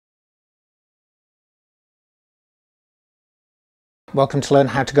Welcome to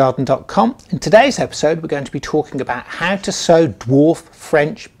learnhowtogarden.com. In today's episode we're going to be talking about how to sow dwarf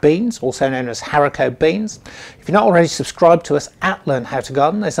French beans, also known as haricot beans. If you're not already subscribed to us at Learn How to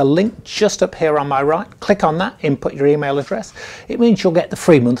Garden, there's a link just up here on my right. Click on that, input your email address. It means you'll get the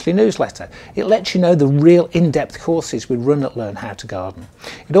free monthly newsletter. It lets you know the real in-depth courses we run at Learn How to Garden.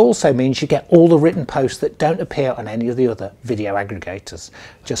 It also means you get all the written posts that don't appear on any of the other video aggregators.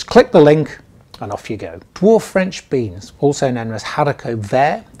 Just click the link and off you go. Dwarf French beans, also known as haricot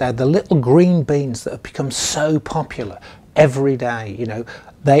vert, they're the little green beans that have become so popular every day. You know,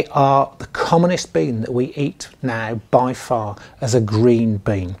 they are the commonest bean that we eat now by far as a green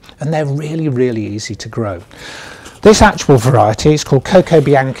bean, and they're really easy to grow. This actual variety is called Coco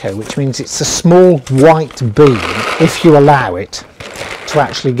Bianco, which means it's a small white bean if you allow it to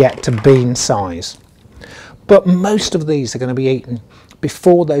actually get to bean size. But most of these are going to be eaten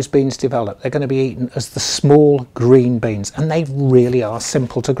before those beans develop. They're going to be eaten as the small green beans, and they really are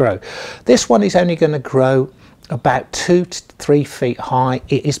simple to grow. This one is only going to grow about 2 to 3 feet high.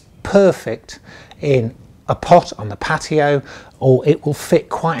 It is perfect in a pot on the patio, or it will fit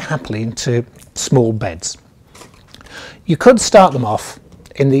quite happily into small beds. You could start them off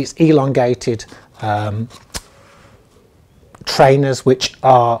in these elongated trainers which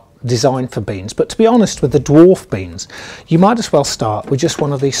are designed for beans, but to be honest, with the dwarf beans you might as well start with just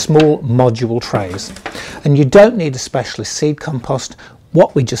one of these small module trays, and you don't need a specialist seed compost.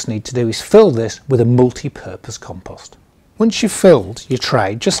 What we just need to do is fill this with a multi-purpose compost. Once you've filled your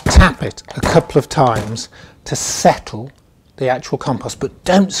tray, just tap it a couple of times to settle the actual compost, but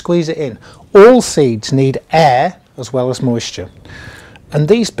don't squeeze it in. All seeds need air as well as moisture, and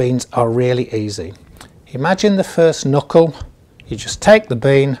these beans are really easy. Imagine the first knuckle. You just take the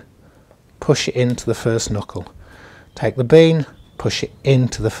bean, push it into the first knuckle. Take the bean, push it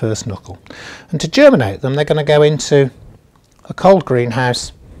into the first knuckle. And to germinate them, they're going to go into a cold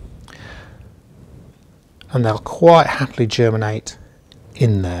greenhouse, and they'll quite happily germinate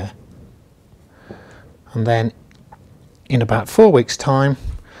in there. And then in about 4 weeks' time,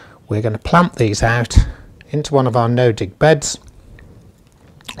 we're going to plant these out into one of our no-dig beds,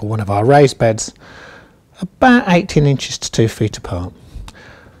 or one of our raised beds, about 18 inches to 2 feet apart.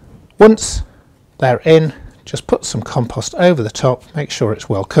 Once they're in, just put some compost over the top, make sure it's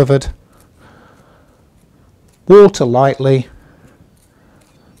well covered, water lightly,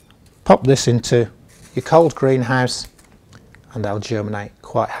 pop this into your cold greenhouse, and they'll germinate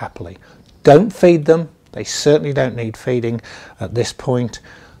quite happily. Don't feed them, they certainly don't need feeding at this point.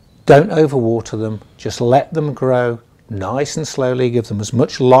 Don't overwater them, just let them grow nice and slowly. Give them as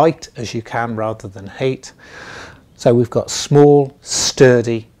much light as you can rather than heat. So we've got small,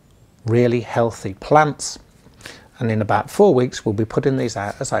 sturdy, really healthy plants, and in about 4 weeks we'll be putting these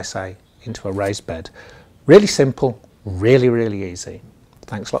out, as I say, into a raised bed. Really simple, really easy.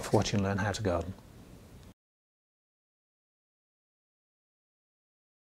 Thanks a lot for watching Learn How to Garden.